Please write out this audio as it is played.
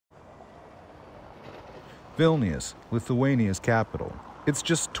Vilnius, Lithuania's capital. It's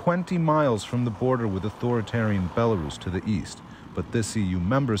just 20 miles from the border with authoritarian Belarus to the east, but this EU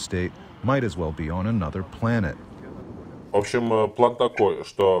member state might as well be on another planet. Okay,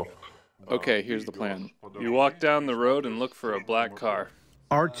 here's the plan. You walk down the road and look for a black car.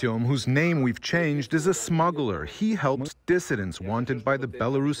 Artyom, whose name we've changed, is a smuggler. He helps dissidents wanted by the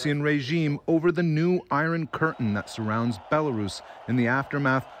Belarusian regime over the new Iron Curtain that surrounds Belarus in the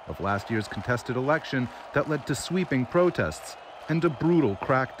aftermath of last year's contested election that led to sweeping protests and a brutal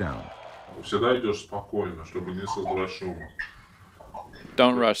crackdown.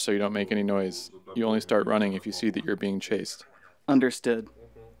 Don't rush so you don't make any noise. You only start running if you see that you're being chased. Understood.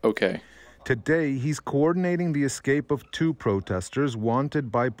 Okay. Today, he's coordinating the escape of 2 protesters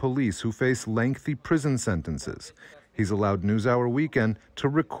wanted by police who face lengthy prison sentences. He's allowed NewsHour Weekend to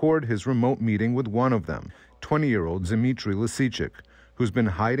record his remote meeting with one of them, 20-year-old Dzimitry, who's been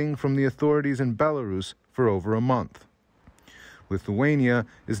hiding from the authorities in Belarus for over a month. Lithuania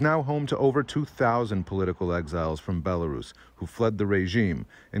is now home to over 2,000 political exiles from Belarus who fled the regime,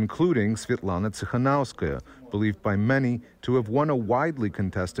 including Svetlana Tsikhanouskaya, believed by many to have won a widely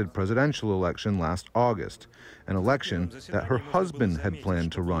contested presidential election last August, an election that her husband had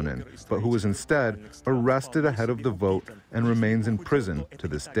planned to run in, but who was instead arrested ahead of the vote and remains in prison to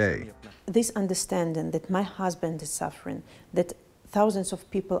this day. This understanding that my husband is suffering, that thousands of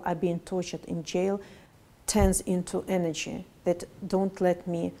people are being tortured in jail, turns into energy that don't let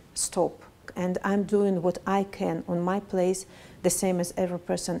me stop. And I'm doing what I can on my place, the same as every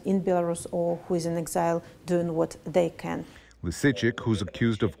person in Belarus or who is in exile doing what they can. Lisichik, who's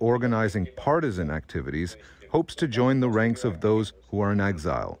accused of organizing partisan activities, hopes to join the ranks of those who are in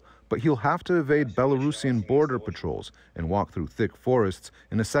exile. But he'll have to evade Belarusian border patrols and walk through thick forests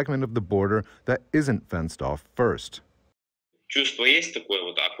in a segment of the border that isn't fenced off first.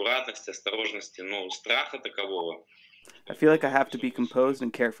 I feel like I have to be composed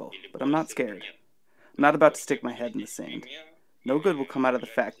and careful, but I'm not scared. I'm not about to stick my head in the sand. No good will come out of the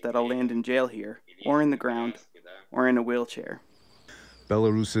fact that I'll land in jail here, or in the ground, or in a wheelchair.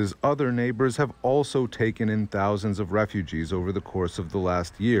 Belarus's other neighbors have also taken in thousands of refugees over the course of the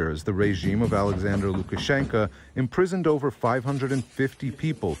last year as the regime of Alexander Lukashenko imprisoned over 550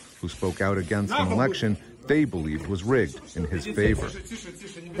 people who spoke out against an election they believed was rigged in his favor.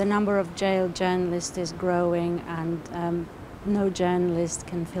 The number of jailed journalists is growing, and no journalist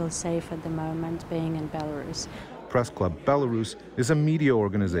can feel safe at the moment being in Belarus. Press Club Belarus is a media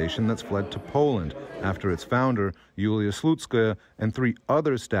organization that's fled to Poland after its founder, Yulia Slutskaya, and 3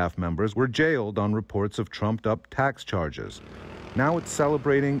 other staff members were jailed on reports of trumped-up tax charges. Now it's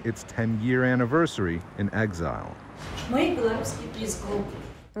celebrating its 10-year anniversary in exile.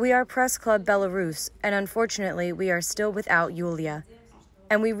 We are Press Club Belarus, and unfortunately, we are still without Yulia.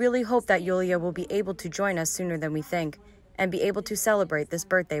 And we really hope that Yulia will be able to join us sooner than we think, and be able to celebrate this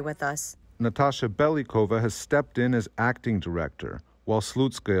birthday with us. Natasha Belikova has stepped in as acting director, while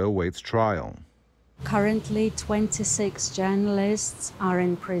Slutskaya awaits trial. Currently, 26 journalists are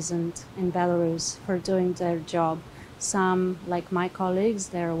imprisoned in Belarus for doing their job. Some, like my colleagues,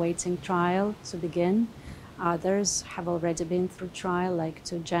 they're awaiting trial to begin. Others have already been through trial, like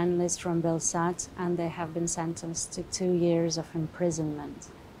 2 journalists from Belsat, and they have been sentenced to 2 years of imprisonment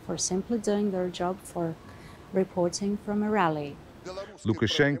for simply doing their job, for reporting from a rally.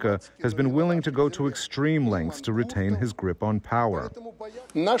 Lukashenko has been willing to go to extreme lengths to retain his grip on power.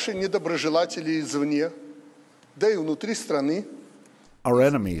 Our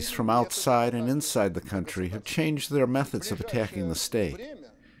enemies from outside and inside the country have changed their methods of attacking the state.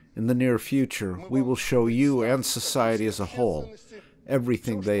 In the near future, we will show you and society as a whole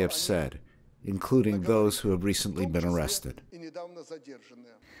everything they have said, including those who have recently been arrested.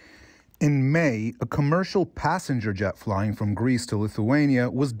 In May, a commercial passenger jet flying from Greece to Lithuania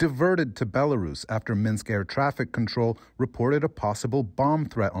was diverted to Belarus after Minsk air traffic control reported a possible bomb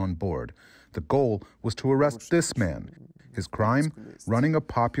threat on board. The goal was to arrest this man. His crime? Running a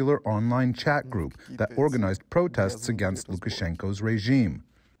popular online chat group that organized protests against Lukashenko's regime.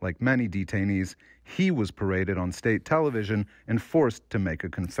 Like many detainees, he was paraded on state television and forced to make a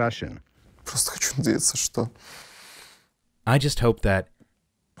confession. I just hope that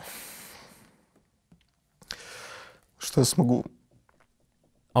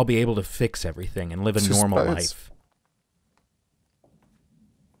I'll be able to fix everything and live a normal life.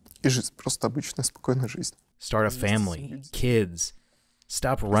 Start a family, kids,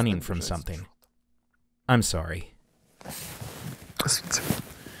 stop running from something. I'm sorry.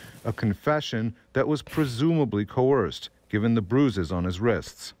 A confession that was presumably coerced, given the bruises on his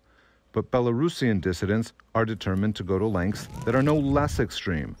wrists. But Belarusian dissidents are determined to go to lengths that are no less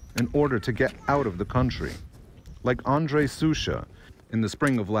extreme in order to get out of the country. Like Andrei Susha, in the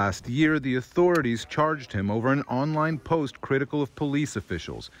spring of last year, the authorities charged him over an online post critical of police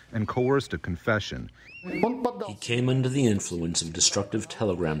officials and coerced a confession. He came under the influence of destructive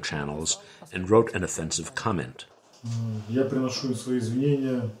Telegram channels and wrote an offensive comment.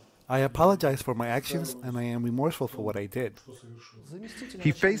 I apologize for my actions, and I am remorseful for what I did.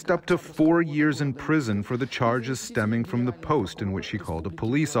 He faced up to 4 years in prison for the charges stemming from the post in which he called a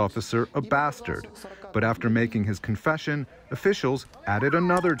police officer a bastard. But after making his confession, officials added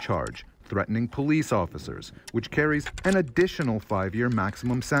another charge, threatening police officers, which carries an additional 5-year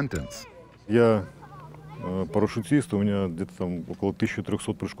maximum sentence. Парашютист, у меня где-то там около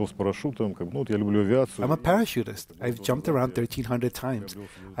 1300 прыжков с парашютом. Я люблю авиацию. I'm a parachutist. I've jumped around 1,300 times.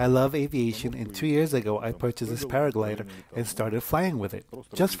 I love aviation, and 2 years ago I purchased this paraglider and started flying with it,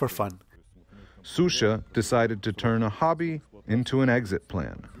 just for fun. Susha decided to turn a hobby into an exit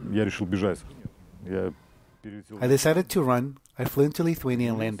plan. Я решил бежать. I decided to run. I flew into Lithuania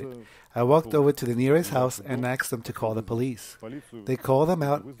and landed. I walked over to the nearest house and asked them to call the police. They called them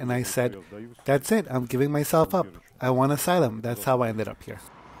out, and I said, "That's it, I'm giving myself up. I want asylum." That's how I ended up here.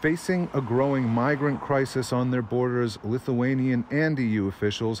 Facing a growing migrant crisis on their borders, Lithuanian and EU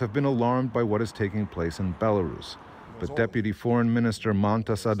officials have been alarmed by what is taking place in Belarus. But Deputy Foreign Minister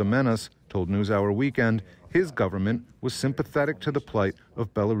Mantas Adomenas told NewsHour Weekend his government was sympathetic to the plight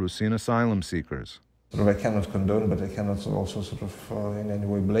of Belarusian asylum seekers. I cannot condone, but I cannot also in any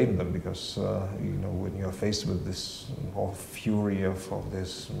way blame them, because when you are faced with this whole fury of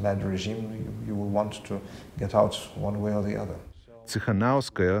this mad regime, you will want to get out one way or the other.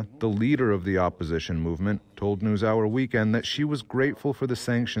 Tsikhanouskaya, the leader of the opposition movement, told NewsHour Weekend that she was grateful for the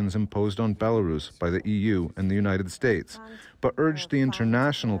sanctions imposed on Belarus by the EU and the United States, but urged the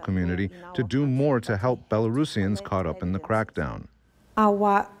international community to do more to help Belarusians caught up in the crackdown.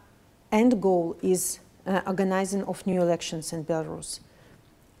 Our end goal is organizing of new elections in Belarus,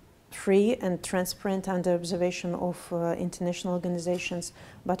 free and transparent under observation of international organizations.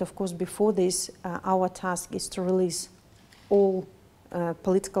 But of course, before this, our task is to release all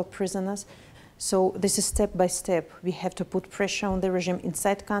political prisoners. So this is step by step. We have to put pressure on the regime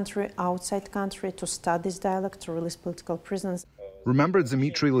inside country, outside country, to start this dialogue, to release political prisoners. Remember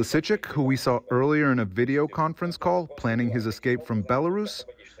Dzimitry, who we saw earlier in a video conference call planning his escape from Belarus?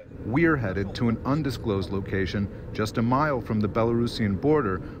 We're headed to an undisclosed location just a mile from the Belarusian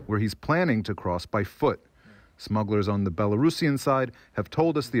border, where he's planning to cross by foot. Smugglers on the Belarusian side have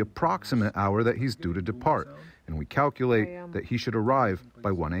told us the approximate hour that he's due to depart, and we calculate that he should arrive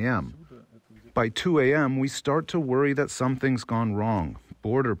by 1 a.m. By 2 a.m., we start to worry that something's gone wrong.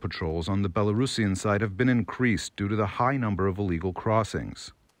 Border patrols on the Belarusian side have been increased due to the high number of illegal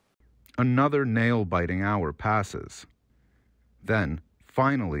crossings. Another nail-biting hour passes. Then,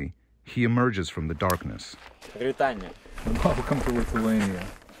 finally, he emerges from the darkness. Welcome to Lithuania.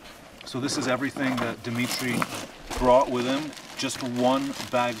 So this is everything that Dzimitry brought with him, just one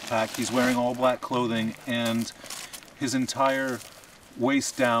backpack. He's wearing all black clothing, and his entire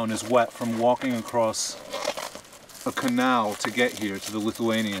waist down is wet from walking across a canal to get here to the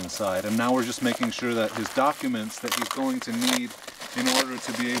Lithuanian side. And now we're just making sure that his documents that he's going to need in order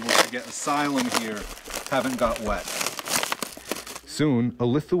to be able to get asylum here haven't got wet. Soon, a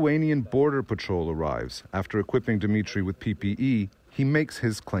Lithuanian border patrol arrives. After equipping Dzimitry with PPE, he makes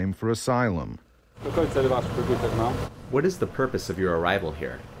his claim for asylum. What is the purpose of your arrival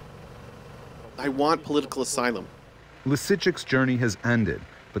here? I want political asylum. Lysic's journey has ended,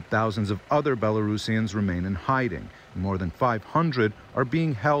 but thousands of other Belarusians remain in hiding, and more than 500 are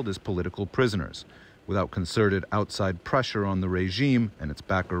being held as political prisoners. Without concerted outside pressure on the regime and its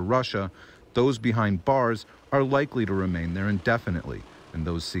backer Russia, those behind bars are likely to remain there indefinitely, and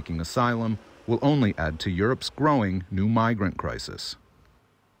those seeking asylum will only add to Europe's growing new migrant crisis.